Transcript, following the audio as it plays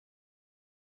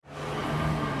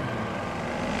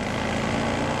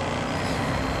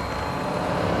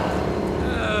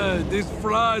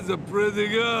fries are pretty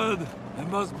good. They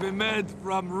must be made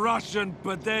from Russian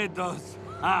potatoes.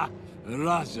 Ha!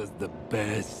 Russia's the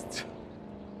best.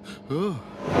 Oh.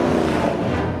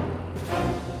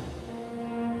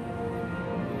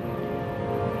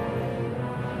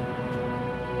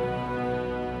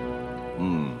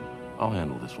 I'll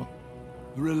handle this one.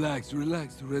 Relax,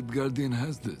 relax. Red Guardian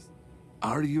has this.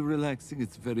 Are you relaxing?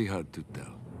 It's very hard to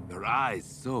tell. Your eyes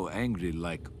so angry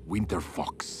like winter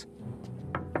fox.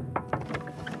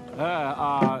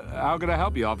 How can I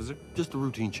help you, officer? Just a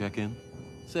routine check-in.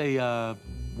 Say,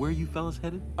 where you fellas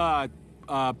headed?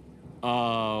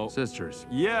 Sisters.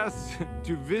 Yes,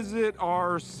 to visit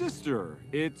our sister.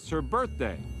 It's her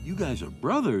birthday. You guys are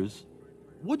brothers?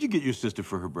 What'd you get your sister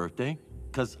for her birthday?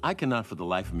 Because I cannot for the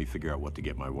life of me figure out what to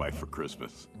get my wife for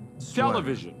Christmas.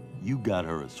 Television. You got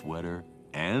her a sweater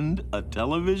and a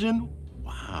television?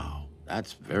 Wow,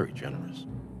 that's very generous.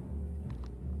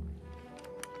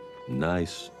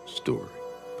 Nice story,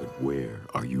 but where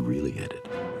are you really headed?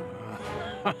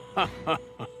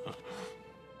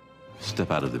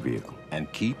 Step out of the vehicle and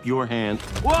keep your hand...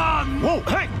 One! Whoa,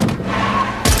 hey!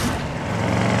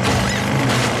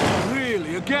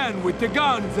 Really, again with the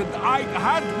guns, and I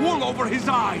had wool over his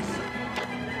eyes.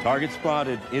 Target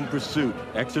spotted, in pursuit.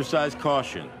 Exercise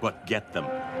caution, but get them.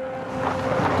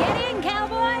 Get in,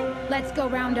 cowboy! Let's go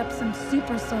round up some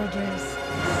super soldiers.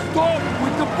 Stop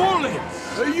with the bullets!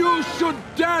 You should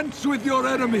dance with your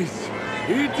enemies.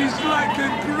 It is like a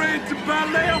great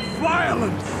ballet of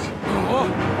violence. Oh.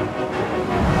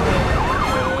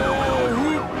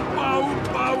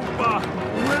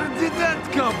 Where did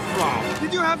that come from?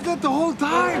 Did you have that the whole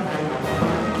time?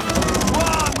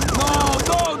 One!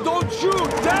 No, don't shoot!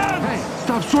 Dance! Hey,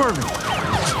 stop swerving!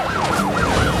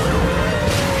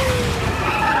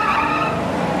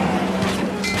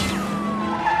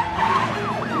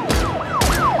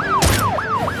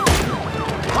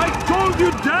 I told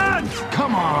you dance!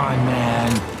 Come on,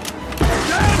 man.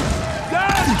 Dance!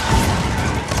 Dance!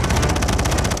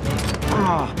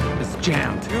 Ah, it's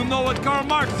jammed. You know what Karl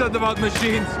Marx said about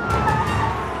machines?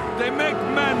 They make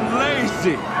men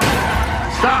lazy.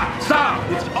 Stop! Stop!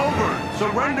 It's over!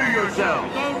 Surrender yourself!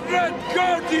 The Red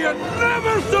Guardian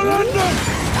never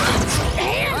surrenders!